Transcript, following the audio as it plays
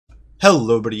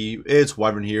Hello everybody, it's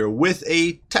Wyvern here with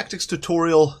a tactics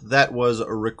tutorial that was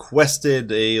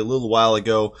requested a little while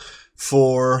ago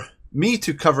for me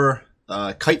to cover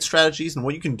kite strategies and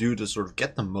what you can do to sort of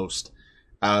get the most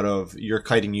out of your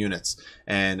kiting units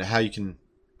and how you can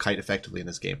kite effectively in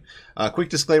this game. Quick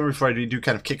disclaimer before I do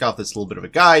kind of kick off this little bit of a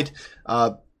guide.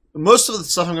 Most of the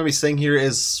stuff I'm going to be saying here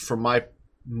is from my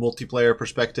multiplayer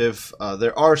perspective.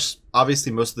 There are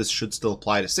obviously most of this should still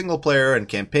apply to single player and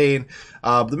campaign.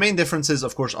 The main differences,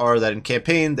 of course, are that in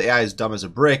campaign the AI is dumb as a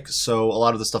brick, so a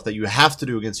lot of the stuff that you have to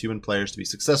do against human players to be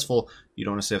successful, you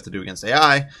don't necessarily have to do against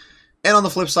AI. And on the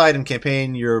flip side, in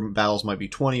campaign, your battles might be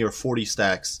 20 or 40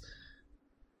 stacks,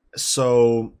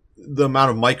 so the amount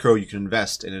of micro you can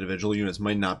invest in individual units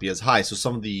might not be as high. So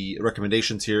some of the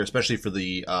recommendations here, especially for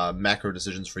the macro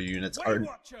decisions for units,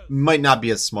 might not be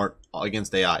as smart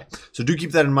against AI. So do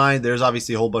keep that in mind. There's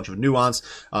obviously a whole bunch of nuance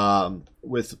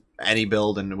with any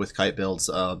build and with kite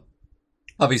builds.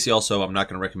 Obviously, also, I'm not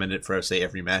going to recommend it for, say,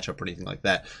 every matchup or anything like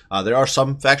that. There are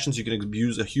some factions you can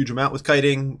abuse a huge amount with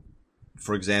kiting.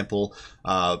 For example,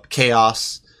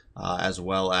 Chaos, as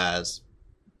well as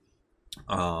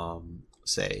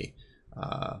say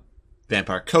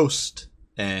Vampire Coast,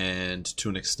 and to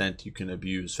an extent you can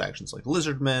abuse factions like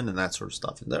Lizardmen and that sort of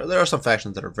stuff. And there are some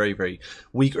factions that are very, very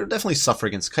weak or definitely suffer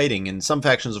against kiting, and some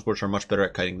factions, of course, are much better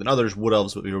at kiting than others. Wood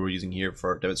Elves, what we were using here for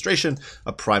our demonstration,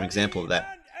 a prime example of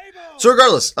that. So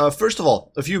regardless, first of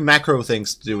all, a few macro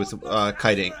things to do with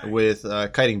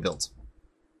kiting builds.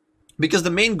 Because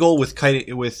the main goal with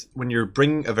kiting, when you're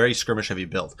bringing a very skirmish-heavy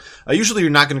build, usually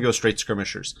you're not going to go straight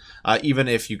skirmishers, even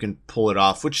if you can pull it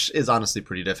off, which is honestly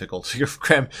pretty difficult.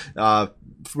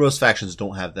 Most factions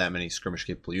don't have that many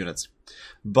skirmish-capable units,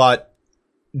 but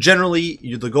generally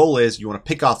the goal is you want to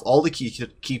pick off all the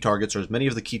key targets, or as many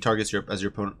of the key targets as your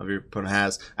opponent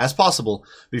has as possible,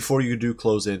 before you do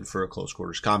close in for a close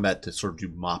quarters combat to sort of do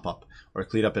mop up or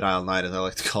clean up in Aisle 9, as I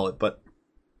like to call it. But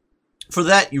for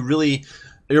that,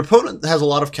 your opponent has a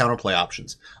lot of counterplay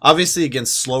options. Obviously,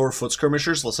 against slower foot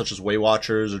skirmishers, such as Way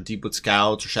Watchers or Deepwood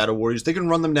Scouts or Shadow Warriors, they can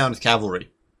run them down with cavalry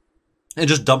and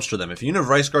just dumpster them. If a unit of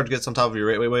Rice Guard gets on top of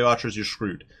your Way Watchers, you're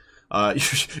screwed.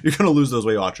 You're going to lose those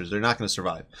Way Watchers. They're not going to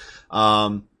survive.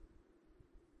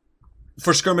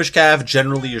 For skirmish cav,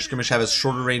 generally your skirmish cav has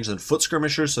shorter range than foot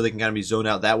skirmishers, so they can kind of be zoned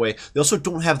out that way. They also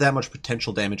don't have that much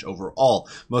potential damage overall.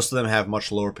 Most of them have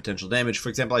much lower potential damage. For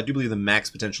example, I do believe the max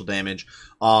potential damage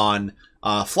on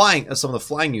some of the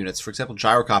flying units, for example,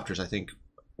 gyrocopters, I think,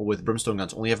 with brimstone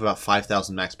guns, only have about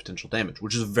 5,000 max potential damage,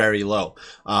 which is very low.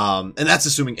 And that's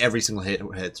assuming every single hit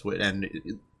hits, and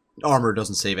armor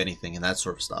doesn't save anything and that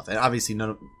sort of stuff. And obviously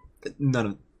none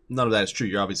of that is true.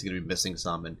 You're obviously going to be missing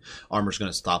some, and armor's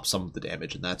going to stop some of the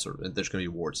damage and that sort of. And there's going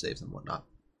to be ward saves and whatnot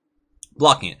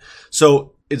blocking it.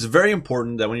 So it's very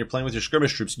important that when you're playing with your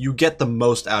skirmish troops, you get the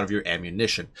most out of your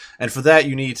ammunition. And for that,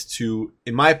 you need to,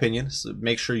 in my opinion,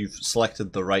 make sure you've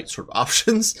selected the right sort of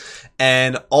options,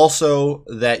 and also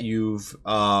that you're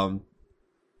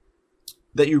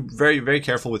very, very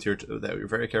careful with your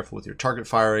target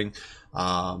firing,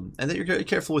 and that you're very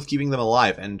careful with keeping them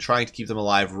alive and trying to keep them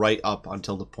alive right up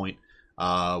until the point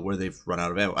where they've run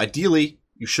out of ammo. Ideally,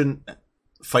 you shouldn't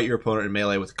fight your opponent in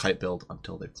melee with a kite build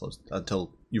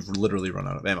until you've literally run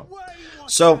out of ammo.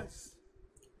 So,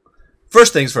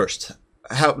 first things first,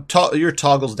 your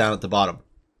toggles down at the bottom.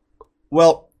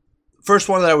 Well, first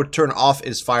one that I would turn off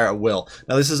is fire at will.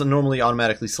 Now, this isn't normally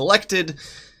automatically selected,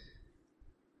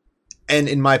 and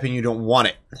in my opinion, you don't want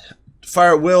it.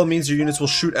 Fire at will means your units will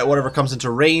shoot at whatever comes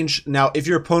into range. Now, if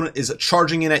your opponent is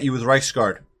charging in at you with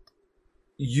Reichsguard,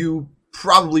 you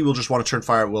probably will just want to turn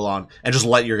fire at will on and just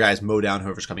let your guys mow down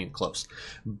whoever's coming in close.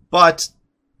 But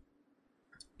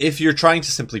if you're trying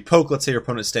to simply poke, let's say your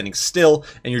opponent is standing still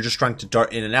and you're just trying to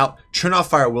dart in and out, turn off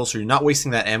fire at will so you're not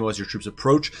wasting that ammo as your troops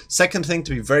approach. Second thing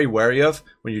to be very wary of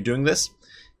when you're doing this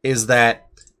is that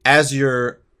as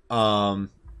you're even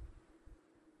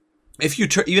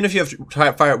if you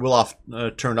have fire at will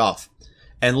turned off,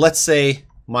 and let's say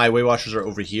my Way Watchers are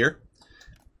over here,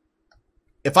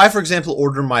 if I, for example,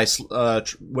 order my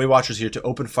Way Watchers here to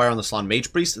open fire on the Salon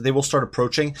Mage Priest, they will start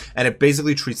approaching, and it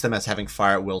basically treats them as having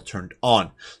fire at will turned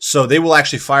on. So they will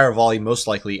actually fire a volley, most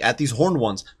likely, at these horned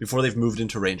ones before they've moved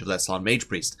into range of that Salon Mage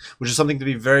Priest, which is something to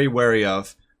be very wary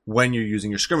of when you're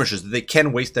using your skirmishers. They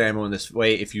can waste their ammo in this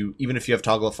way even if you have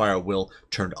toggle of fire at will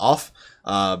turned off,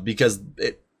 because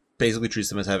it basically treats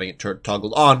them as having it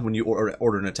toggled on when you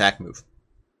order an attack move.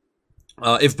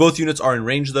 If both units are in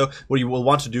range, though, what you will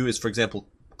want to do is, for example,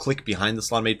 click behind the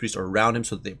Salon Mage Priest or around him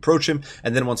so that they approach him,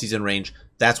 and then once he's in range,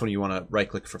 that's when you want to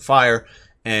right-click for fire,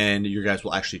 and your guys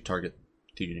will actually target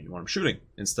the unit you want them shooting,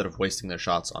 instead of wasting their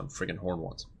shots on friggin' horn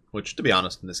ones. which, to be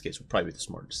honest, in this case would probably be the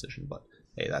smart decision, but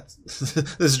hey, that's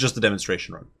this is just a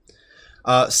demonstration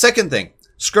run. Second thing,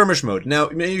 skirmish mode. Now,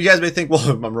 you guys may think, well,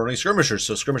 I'm running skirmishers,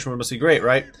 so skirmish mode must be great,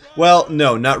 right? Well,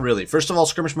 no, not really. First of all,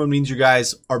 skirmish mode means you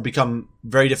guys are become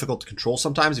very difficult to control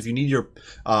sometimes. If you need your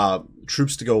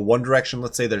troops to go one direction,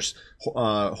 let's say there's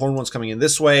horn ones coming in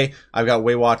this way, I've got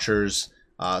way watchers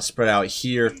spread out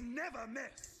here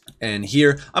and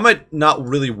here. I might not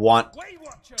really want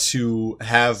to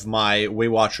have my way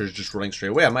watchers just running straight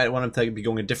away. I might want them to be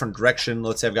going a different direction.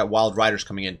 Let's say I've got wild riders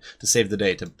coming in to save the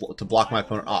day, to block my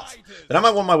opponent off. Then I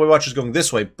might want my way watchers going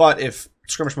this way, but if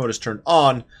skirmish mode is turned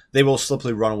on, they will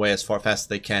simply run away as fast as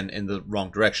they can in the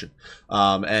wrong direction.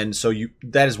 And so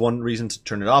that is one reason to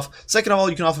turn it off. Second of all,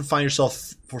 you can often find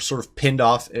yourself sort of pinned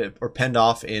off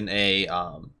in a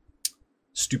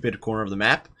stupid corner of the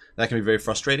map. That can be very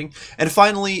frustrating. And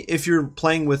finally, if you're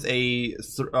playing with a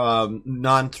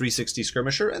non-360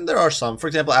 skirmisher, and there are some, for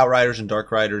example, Outriders and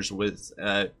Dark Riders with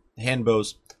hand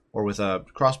bows, or with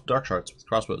Dark Shards with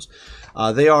crossbows,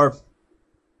 they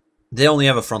only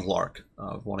have a frontal arc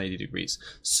of 180 degrees.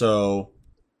 So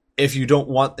if you don't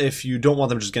want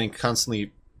them just getting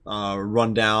constantly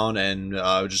run down and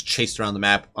just chased around the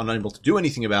map, unable to do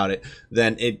anything about it,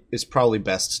 then it is probably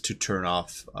best to turn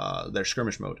off their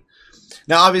skirmish mode.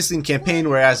 Now, obviously, in campaign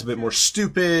where it's a bit more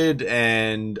stupid,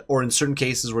 or in certain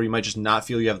cases where you might just not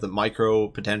feel you have the micro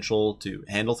potential to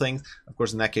handle things, of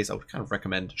course, in that case, I would kind of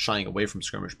recommend shying away from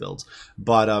skirmish builds.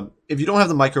 But if you don't have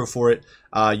the micro for it,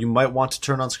 you might want to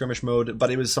turn on skirmish mode,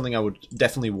 but it was something I would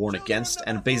definitely warn against,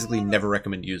 and basically never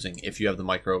recommend using if you have the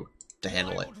micro to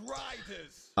handle it.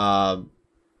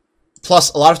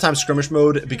 Plus, a lot of times skirmish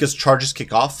mode, because charges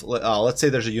kick off, let's say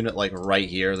there's a unit like right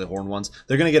here, the horn ones,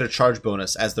 they're going to get a charge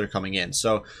bonus as they're coming in.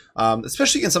 So,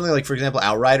 especially in something like, for example,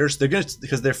 Outriders, they're going to,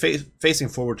 because they're facing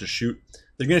forward to shoot,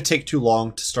 they're going to take too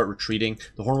long to start retreating.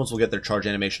 The horn ones will get their charge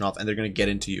animation off, and they're going to get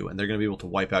into you, and they're going to be able to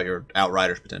wipe out your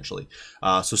Outriders potentially.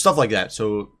 So stuff like that.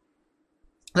 So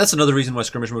that's another reason why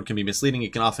skirmish mode can be misleading.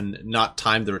 It can often not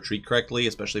time the retreat correctly,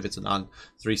 especially if it's a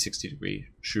non-360 degree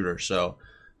shooter. So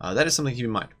that is something to keep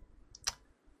in mind.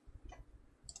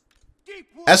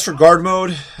 As for guard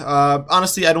mode,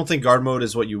 honestly, I don't think guard mode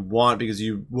is what you want, because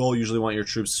you will usually want your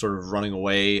troops sort of running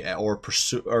away or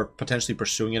potentially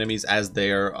pursuing enemies as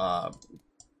they're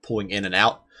pulling in and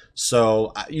out.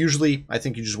 So usually, I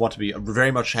think you just want to be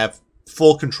very much have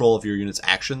full control of your unit's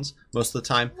actions most of the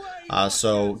time.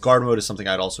 So guard mode is something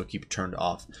I'd also keep turned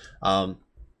off.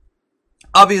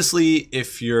 Obviously,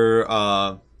 if you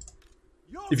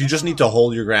just need to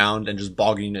hold your ground and just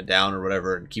bog a unit down or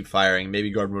whatever and keep firing, maybe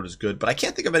guard mode is good. But I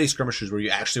can't think of any skirmishers where you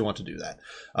actually want to do that.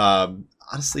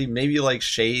 Honestly, maybe like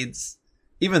Shades.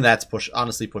 Even that's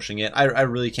honestly pushing it. I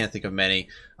really can't think of many.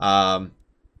 Something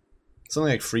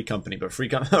like Free Company, but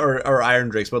or Iron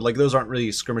Drakes, but like those aren't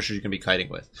really skirmishers you can be kiting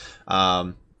with.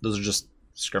 Those are just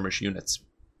skirmish units.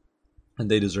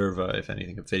 And they deserve, if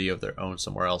anything, a video of their own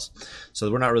somewhere else.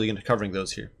 So we're not really going to covering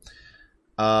those here.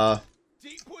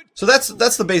 So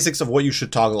that's the basics of what you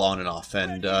should toggle on and off,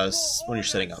 and when you're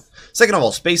setting up. Second of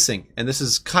all, spacing, and this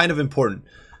is kind of important.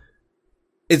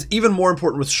 It's even more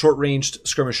important with short-ranged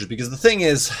skirmishers, because the thing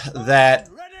is that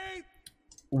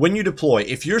when you deploy,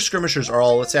 if your skirmishers are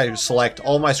all, let's say I select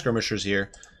all my skirmishers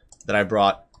here that I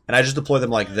brought, and I just deploy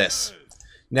them like this.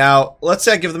 Now, let's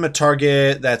say I give them a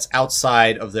target that's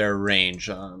outside of their range.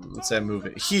 Let's say I move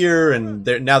it here, and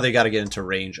now they got to get into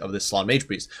range of this Slaughtered Mage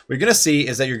Priest. What you're going to see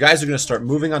is that your guys are going to start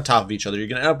moving on top of each other. You're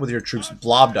going to end up with your troops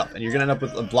blobbed up, and you're going to end up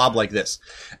with a blob like this.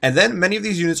 And then many of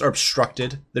these units are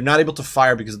obstructed. They're not able to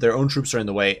fire because their own troops are in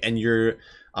the way, and your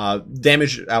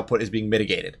damage output is being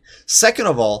mitigated. Second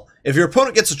of all, if your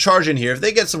opponent gets a charge in here, if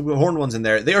they get some horned ones in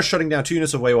there, they are shutting down 2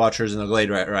 units of Way Watchers and a Glade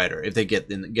Rider if they get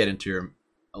into your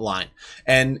line.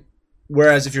 And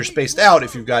whereas if you're spaced out,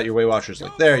 if you've got your Way Watchers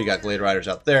like there, you got Glade Riders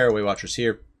out there, Way Watchers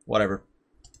here, whatever,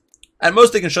 at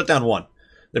most they can shut down 1.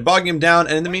 They're bogging him down,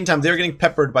 and in the meantime they're getting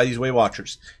peppered by these Way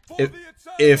Watchers.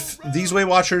 If these Way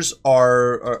Watchers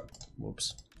are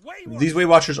these Way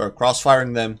Watchers are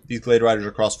cross-firing them, these Glade Riders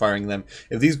are cross-firing them.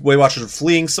 If these Way Watchers are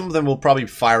fleeing, some of them will probably be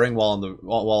firing while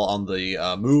on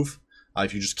the move.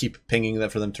 If you just keep pinging them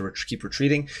for them to keep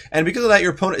retreating, and because of that,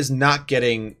 your opponent is not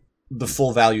getting the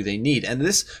full value they need. And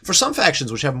this, for some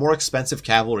factions which have more expensive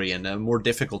cavalry and more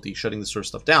difficulty shutting this sort of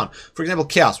stuff down, for example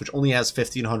Chaos, which only has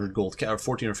 1,500 gold or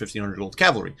 14 or 1,500 gold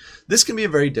cavalry, this can be a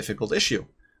very difficult issue.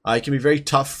 It can be very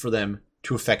tough for them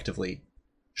to effectively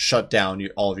shut down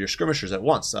all of your skirmishers at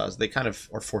once. They kind of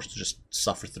are forced to just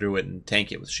suffer through it and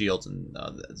tank it with shields and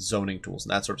zoning tools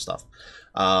and that sort of stuff.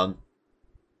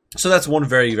 So that's one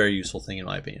very, very useful thing in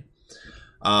my opinion.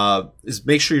 is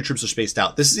make sure your troops are spaced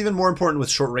out. This is even more important with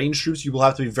short range troops. You will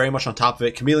have to be very much on top of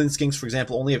it. Chameleon skinks, for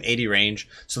example, only have 80 range,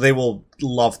 so they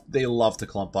love to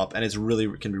clump up, and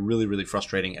can be really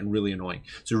frustrating and really annoying.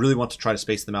 So you really want to try to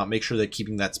space them out. Make sure they're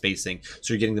keeping that spacing,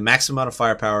 so you're getting the maximum amount of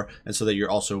firepower, and so that you're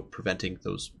also preventing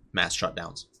those mass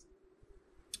shutdowns.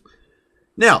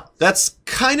 Now, that's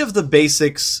kind of the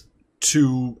basics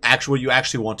to what you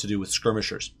actually want to do with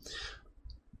skirmishers.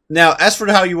 Now, as for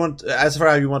how you want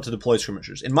to deploy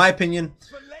skirmishers, in my opinion,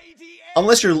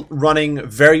 unless you're running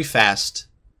very fast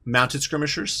mounted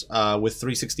skirmishers with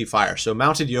 360 fire, so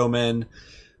mounted yeomen,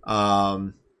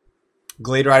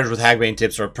 Glade Riders with Hagbane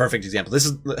tips are a perfect example.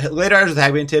 Glade Riders with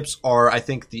Hagbane tips are, I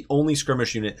think, the only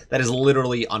skirmish unit that is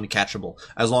literally uncatchable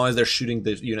as long as they're shooting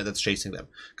the unit that's chasing them,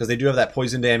 because they do have that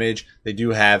poison damage. They do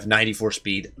have 94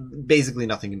 speed. Basically,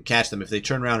 nothing can catch them if they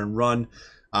turn around and run.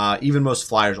 Even most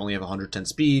flyers only have 110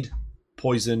 speed.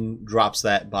 Poison drops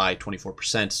that by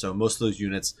 24%, so most of those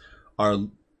units are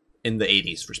in the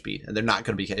 80s for speed, and they're not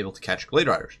going to be able to catch Glade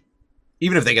Riders,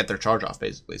 even if they get their charge off.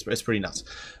 Basically, it's pretty nuts.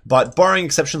 But barring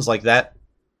exceptions like that,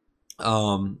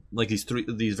 like these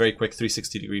very quick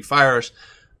 360-degree fires,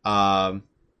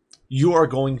 you are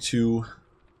going to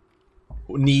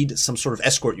need some sort of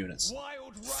escort units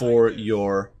for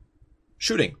your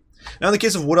shooting. Now, in the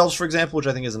case of Wood Elves, for example, which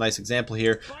I think is a nice example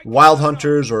here, Wild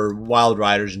Hunters or Wild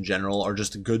Riders in general are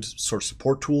just a good sort of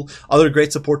support tool. Other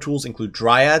great support tools include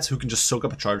Dryads, who can just soak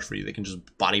up a charge for you. They can just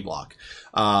body block.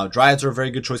 Dryads are a very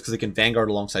good choice because they can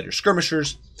vanguard alongside your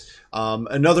skirmishers.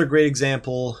 Another great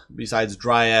example, besides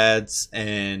Dryads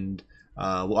and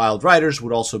Wild Riders,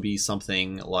 would also be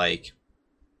something like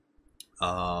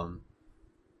the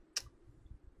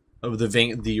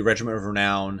Regiment of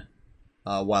Renown,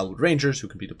 Wildwood Rangers, who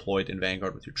can be deployed in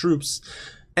Vanguard with your troops.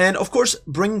 And, of course,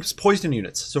 bring poison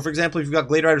units. So, for example, if you've got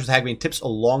Glade Riders with Hagbane tips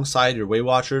alongside your Way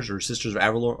Watchers, or Sisters of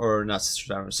Avalor, or not Sisters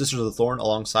of Avalor, Sisters of the Thorn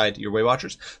alongside your Way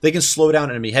Watchers, they can slow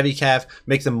down enemy heavy cav,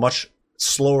 make them much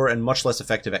slower and much less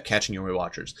effective at catching your Way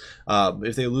Watchers.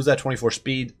 If they lose that 24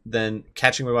 speed, then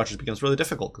catching Way Watchers becomes really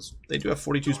difficult, because they do have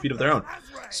 42 speed of their own.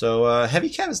 So, heavy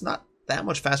cav is not that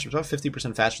much faster. It's about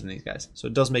 50% faster than these guys. So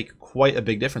it does make quite a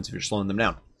big difference if you're slowing them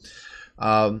down.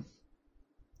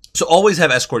 So always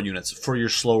have escort units for your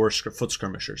slower foot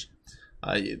skirmishers.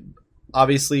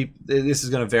 Obviously, this is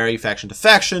going to vary faction to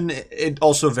faction. It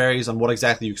also varies on what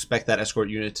exactly you expect that escort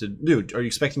unit to do. Are you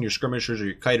expecting your skirmishers or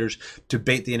your kiters to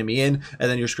bait the enemy in,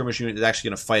 and then your skirmish unit is actually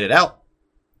going to fight it out?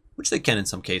 Which they can in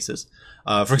some cases.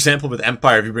 For example, with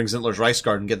Empire, if you bring Zintler's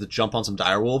Reichsguard and get the jump on some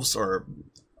direwolves or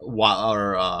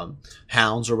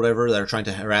hounds or whatever that are trying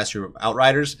to harass your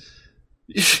outriders,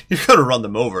 you're going to run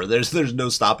them over. There's no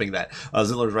stopping that.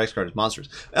 Zintler's Reichsguard is monsters.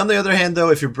 On the other hand, though,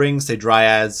 if you bring, say,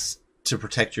 Dryads to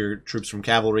protect your troops from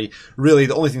cavalry, really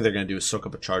the only thing they're going to do is soak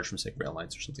up a charge from, say, rail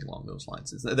lines or something along those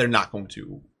lines. They're not going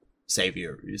to save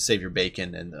your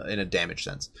bacon in a damage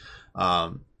sense.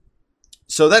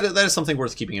 So that is something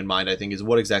worth keeping in mind, I think, is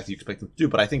what exactly you expect them to do.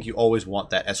 But I think you always want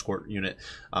that escort unit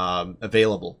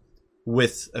available,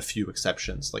 with a few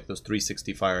exceptions, like those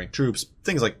 360 firing troops,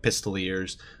 things like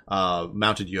Pistoliers,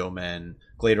 Mounted Yeomen,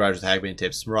 Glade Riders with Hagbane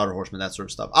tips, Marauder Horsemen, that sort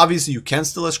of stuff. Obviously, you can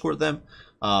still escort them.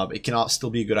 It can still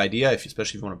be a good idea,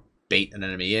 especially if you want to bait an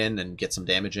enemy in and get some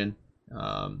damage in.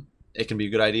 It can be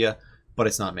a good idea, but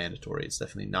it's not mandatory. It's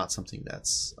definitely not something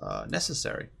that's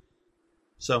necessary.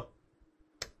 So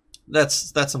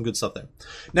that's some good stuff there.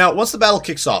 Now, once the battle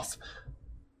kicks off,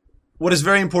 what is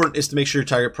very important is to make sure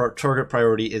your target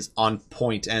priority is on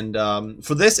point. And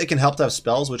for this, it can help to have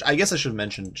spells, which I guess I should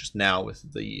mention just now with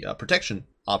the protection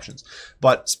options.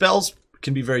 But spells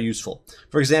can be very useful.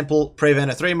 For example,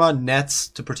 Praevan Athrema, nets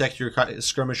to protect your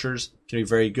skirmishers can be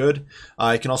very good.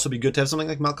 It can also be good to have something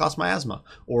like Malkos Miasma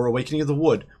or Awakening of the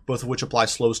Wood, both of which apply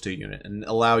slows to a unit and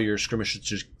allow your skirmishers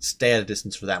to stay at a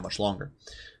distance for that much longer.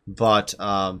 But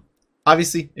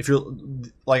obviously, if you're,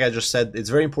 like I just said,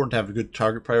 it's very important to have a good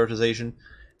target prioritization,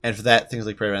 and for that, things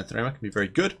like Praevan Athrema can be very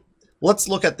good. Let's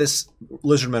look at this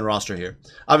Lizardmen roster here.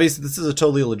 Obviously, this is a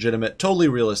totally legitimate, totally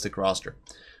realistic roster.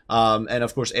 And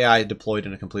of course, AI deployed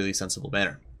in a completely sensible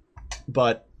manner.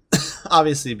 But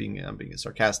obviously, I'm being a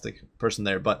sarcastic person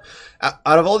there, but out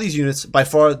of all these units, by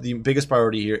far the biggest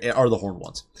priority here are the horned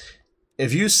ones.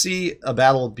 If you see a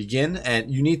battle begin, and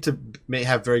you need to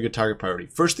have very good target priority,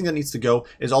 first thing that needs to go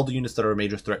is all the units that are a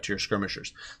major threat to your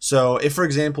skirmishers. So if, for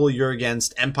example, you're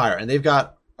against Empire, and they've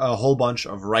got a whole bunch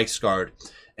of Reichsguard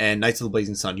and Knights of the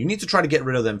Blazing Sun, you need to try to get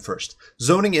rid of them first.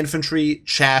 Zoning infantry,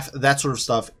 chaff, that sort of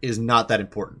stuff is not that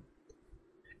important.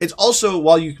 It's also,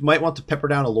 while you might want to pepper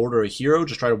down a lord or a hero,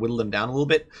 just try to whittle them down a little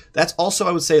bit, that's also,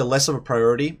 I would say, less of a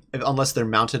priority, unless they're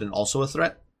mounted and also a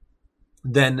threat,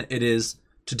 than it is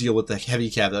to deal with the heavy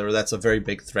cav, or that's a very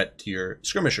big threat to your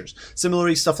skirmishers.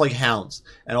 Similarly, stuff like hounds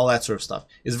and all that sort of stuff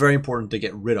is very important to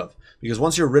get rid of, because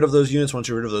once you're rid of those units, once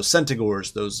you're rid of those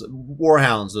centigores, those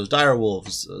warhounds, those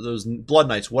direwolves, those blood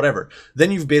knights, whatever,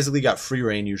 then you've basically got free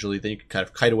reign usually. Then you can kind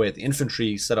of kite away at the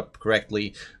infantry, set up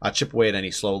correctly, chip away at any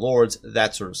slow lords,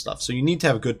 that sort of stuff. So you need to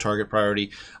have a good target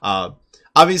priority.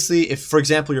 Obviously, if, for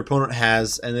example, your opponent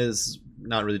has, and this is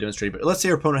not really demonstrated, but let's say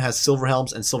your opponent has silver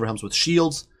helms and silver helms with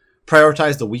shields,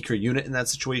 prioritize the weaker unit in that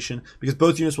situation, because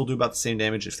both units will do about the same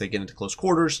damage if they get into close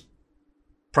quarters.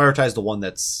 Prioritize the one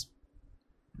that's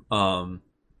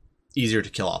easier to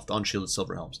kill off, the unshielded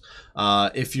silver helms.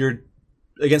 If you're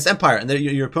against Empire and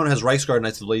your opponent has Reichsguard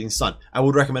Knights of the Blazing Sun, I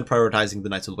would recommend prioritizing the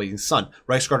Knights of the Blazing Sun.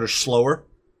 Reichsguard are slower,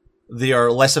 they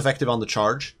are less effective on the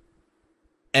charge,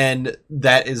 and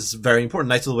that is very important.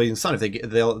 Knights of the Blazing Sun,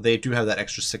 if they do have that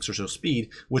extra 6 or so speed,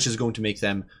 which is going to make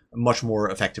them much more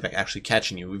effective at actually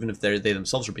catching you, even if they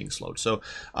themselves are being slowed. So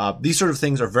these sort of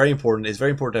things are very important. It's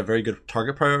very important to have very good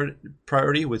target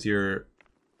priority with your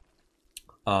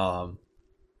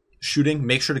shooting.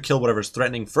 Make sure to kill whatever's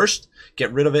threatening first,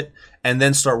 get rid of it, and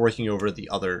then start working over the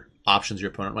other options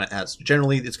your opponent has.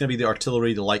 Generally, it's going to be the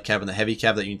artillery, the light cav, and the heavy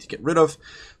cav that you need to get rid of,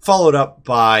 followed up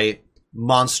by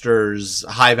monsters,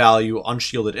 high value,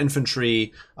 unshielded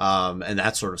infantry, and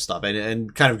that sort of stuff,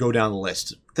 and kind of go down the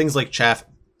list. Things like chaff,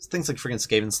 things like freaking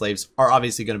Skaven slaves are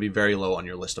obviously going to be very low on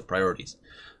your list of priorities.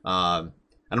 And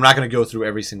I'm not going to go through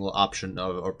every single option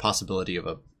or possibility of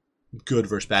a good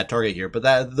versus bad target here, but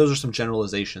those are some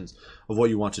generalizations of what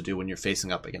you want to do when you're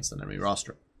facing up against an enemy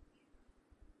roster.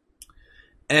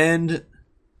 And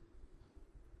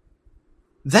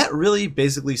that really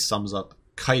basically sums up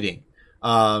kiting.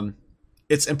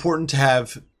 It's important to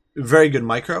have very good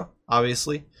micro,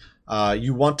 obviously.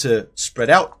 You want to spread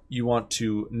out. You want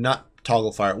to not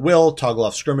toggle fire at will, toggle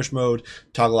off skirmish mode,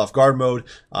 toggle off guard mode.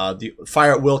 The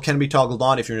fire at will can be toggled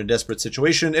on if you're in a desperate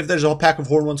situation. If there's a whole pack of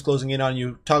horned ones closing in on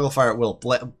you, toggle fire at will,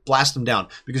 blast them down,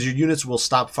 because your units will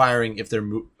stop firing if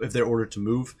they're ordered to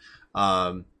move,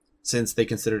 since they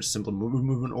consider it a simple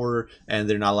movement order and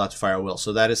they're not allowed to fire at will.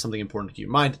 So that is something important to keep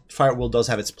in mind. Fire at will does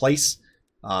have its place.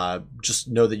 Just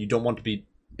know that you don't want to be,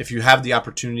 if you have the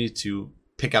opportunity to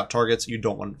pick out targets, you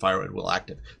don't want fire at will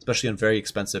active, especially on very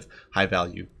expensive, high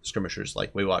value skirmishers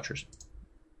like Weight Watchers.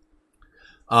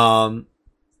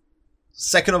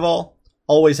 Second of all,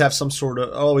 always have some sort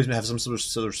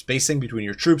of spacing between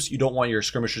your troops. You don't want your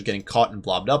skirmishers getting caught and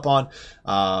blobbed up on.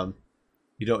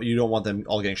 You don't want them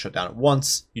all getting shut down at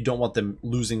once. You don't want them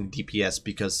losing DPS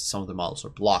because some of the models are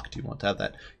blocked. You want to have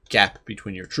that gap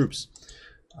between your troops.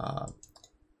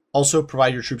 Also,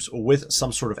 provide your troops with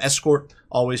some sort of escort.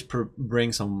 Always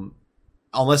bring some,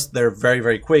 unless they're very,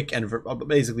 very quick and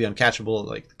basically uncatchable,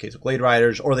 like the case of Glade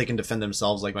Riders, or they can defend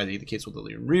themselves, like might be the case with the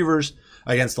Illyrian Reavers,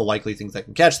 against the likely things that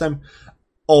can catch them.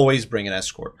 Always bring an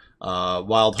escort.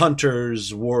 Wild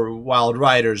Hunters, Wild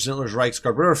Riders, Zintler's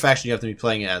Reichsguard, whatever faction you have to be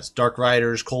playing as. Dark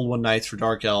Riders, Cold One Knights for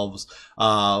Dark Elves.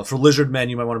 For Lizard Men,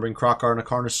 you might want to bring Krokar and a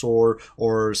Carnosaur,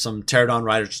 or some Pterodon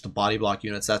Riders just to body block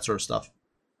units, that sort of stuff.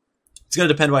 It's going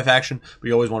to depend by faction, but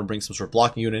you always want to bring some sort of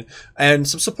blocking unit. And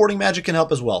some supporting magic can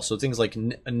help as well. So things like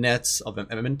Nets of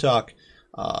Mintok,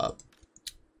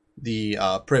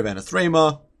 the Prey of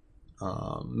Anathrema,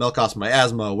 Melkos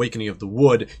Miasma, Awakening of the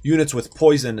Wood, units with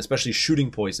poison, especially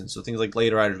shooting poison. So things like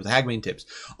Glade Riders with Hagmane tips,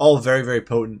 all very, very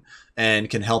potent and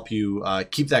can help you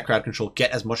keep that crowd control,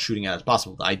 get as much shooting out as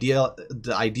possible. The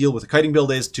ideal with a kiting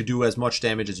build is to do as much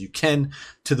damage as you can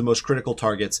to the most critical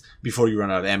targets before you run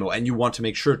out of ammo, and you want to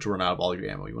make sure to run out of all your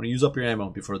ammo. You want to use up your ammo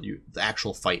before the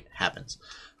actual fight happens.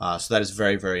 So that is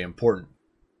very, very important.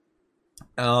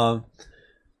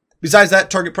 Besides that,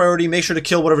 target priority, make sure to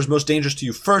kill whatever's most dangerous to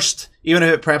you first, even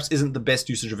if it perhaps isn't the best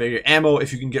usage of your ammo.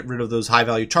 If you can get rid of those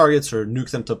high-value targets or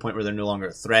nuke them to a point where they're no longer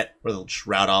a threat, where they'll just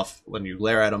rout off when you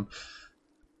glare at them,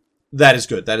 that is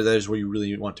good. That is what you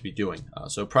really want to be doing.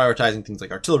 So prioritizing things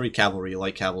like artillery, cavalry,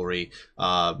 light cavalry,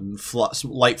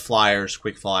 light flyers,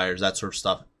 quick flyers, that sort of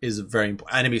stuff is very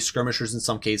important. Enemy skirmishers in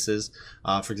some cases.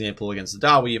 For example, against the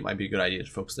Dawi, it might be a good idea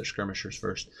to focus their skirmishers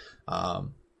first.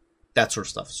 That sort of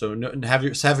stuff. So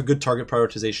have a good target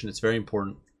prioritization. It's very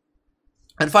important.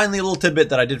 And finally, a little tidbit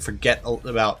that I did forget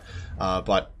about,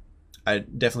 but I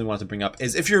definitely wanted to bring up,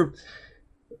 is if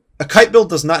a kite build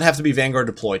does not have to be Vanguard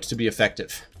deployed to be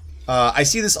effective. I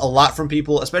see this a lot from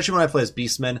people, especially when I play as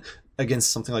Beastmen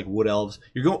against something like Wood Elves.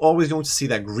 You're always going to see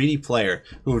that greedy player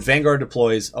who Vanguard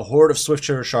deploys a horde of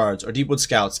Swiftshare Shards or Deepwood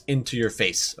Scouts into your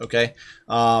face, okay?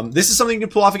 This is something you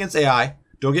can pull off against AI.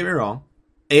 Don't get me wrong.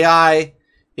 AI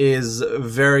is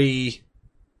very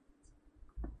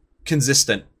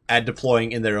consistent at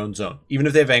deploying in their own zone. Even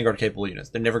if they have Vanguard capable units,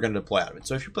 they're never going to deploy out of it.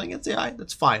 So if you're playing against AI,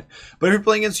 that's fine. But if you're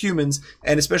playing against humans,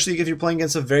 and especially if you're playing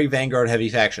against a very Vanguard heavy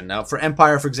faction. Now for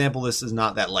Empire, for example, this is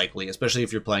not that likely, especially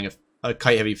if you're playing a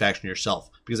kite heavy faction yourself,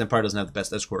 because Empire doesn't have the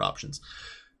best escort options.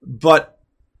 But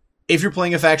if you're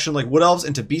playing a faction like Wood Elves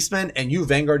into Beastmen, and you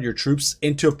Vanguard your troops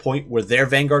into a point where their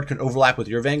Vanguard can overlap with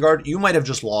your Vanguard, you might have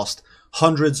just lost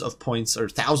hundreds of points or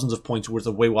thousands of points worth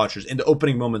of Way Watchers in the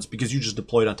opening moments because you just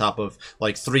deployed on top of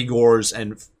like 3 Gores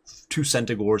and 2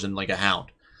 Centigores and like a Hound.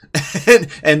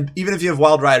 and even if you have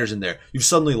Wild Riders in there, you've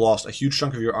suddenly lost a huge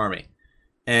chunk of your army.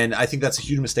 And I think that's a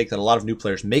huge mistake that a lot of new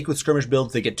players make with skirmish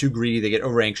builds. They get too greedy, they get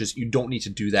over anxious. You don't need to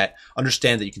do that.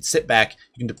 Understand that you can sit back,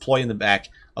 you can deploy in the back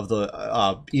of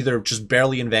the either just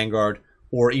barely in Vanguard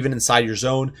or even inside your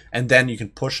zone, and then you can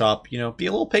push up. You know, be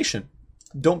a little patient.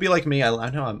 Don't be like me. I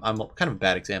know I'm kind of a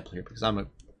bad example here because I'm a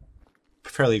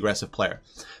fairly aggressive player.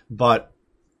 But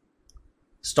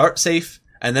start safe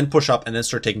and then push up and then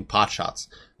start taking pot shots.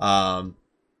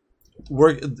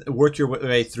 Work your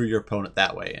way through your opponent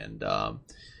that way. And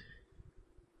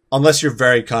unless you're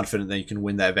very confident that you can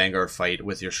win that Vanguard fight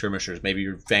with your skirmishers, maybe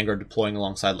you're Vanguard deploying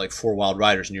alongside like 4 Wild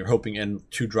Riders and you're hoping, and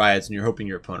 2 Dryads, and you're hoping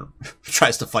your opponent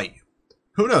tries to fight you.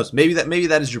 Who knows? Maybe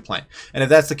that is your plan. And if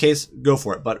that's the case, go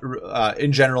for it. But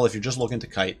in general, if you're just looking to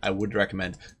kite, I would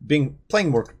recommend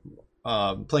playing more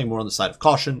on the side of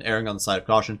caution, erring on the side of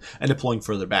caution, and deploying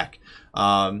further back.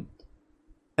 And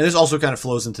this also kind of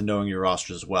flows into knowing your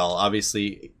rosters as well.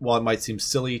 Obviously, while it might seem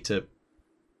silly to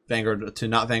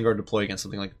not Vanguard deploy against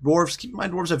something like Dwarves, keep in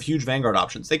mind Dwarves have huge Vanguard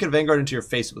options. They could Vanguard into your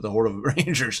face with a horde of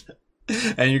Rangers.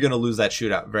 And you're going to lose that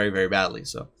shootout very, very badly.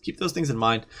 So keep those things in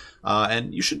mind.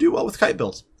 And you should do well with kite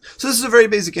builds. So this is a very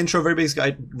basic intro, very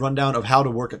basic rundown of how to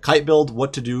work a kite build,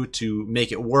 what to do to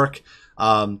make it work.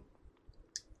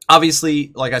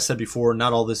 Obviously, like I said before,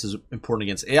 not all this is important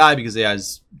against AI because AI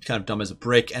is kind of dumb as a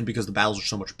brick, and because the battles are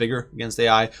so much bigger against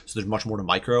AI, so there's much more to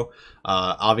micro.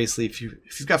 Obviously, if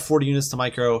you've got 40 units to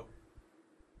micro,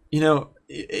 you know,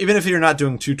 even if you're not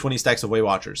doing 220 stacks of Way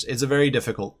Watchers, it's very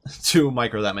difficult to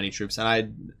micro that many troops.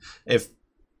 And if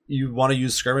you want to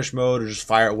use skirmish mode or just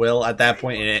fire at will at that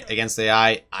point against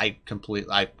AI, I completely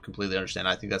understand.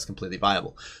 I think that's completely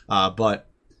viable. But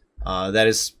that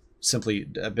is simply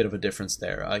a bit of a difference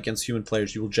there. Against human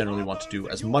players, you will generally want to do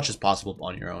as much as possible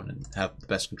on your own and have the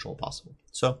best control possible.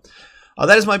 So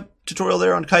that is my tutorial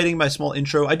there on kiting, my small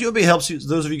intro. I do hope it helps you,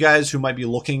 those of you guys who might be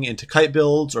looking into kite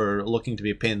builds or looking to be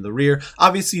a pain in the rear.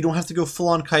 Obviously, you don't have to go full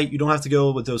on kite. You don't have to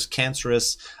go with those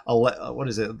cancerous, what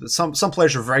is it? Some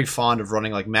players are very fond of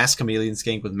running like mass chameleon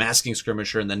skink with masking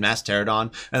skirmisher and then mass pterodon,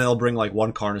 and then they'll bring like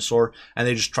 1 carnosaur, and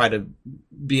they just try to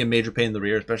be a major pain in the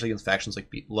rear, especially against factions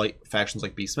like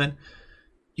Beastmen.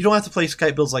 You don't have to play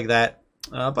kite builds like that,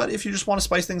 but if you just want to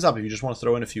spice things up, if you just want to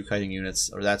throw in a few kiting units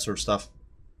or that sort of stuff,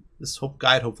 this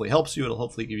guide hopefully helps you. It'll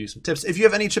hopefully give you some tips. If you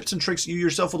have any tips and tricks you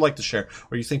yourself would like to share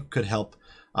or you think could help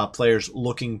players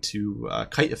looking to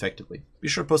kite effectively, be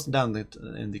sure to post them down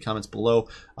in the comments below.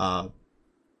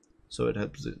 So it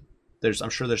helps.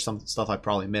 I'm sure there's some stuff I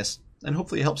probably missed, and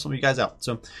hopefully it helps some of you guys out.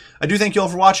 So I do thank you all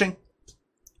for watching.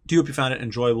 Do hope you found it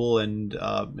enjoyable and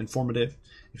informative.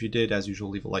 If you did, as usual,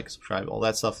 leave a like, subscribe, all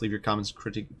that stuff. Leave your comments,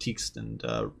 critiques, and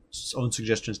own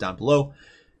suggestions down below.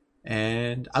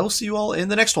 And I will see you all in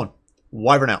the next one.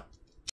 Wyvern out.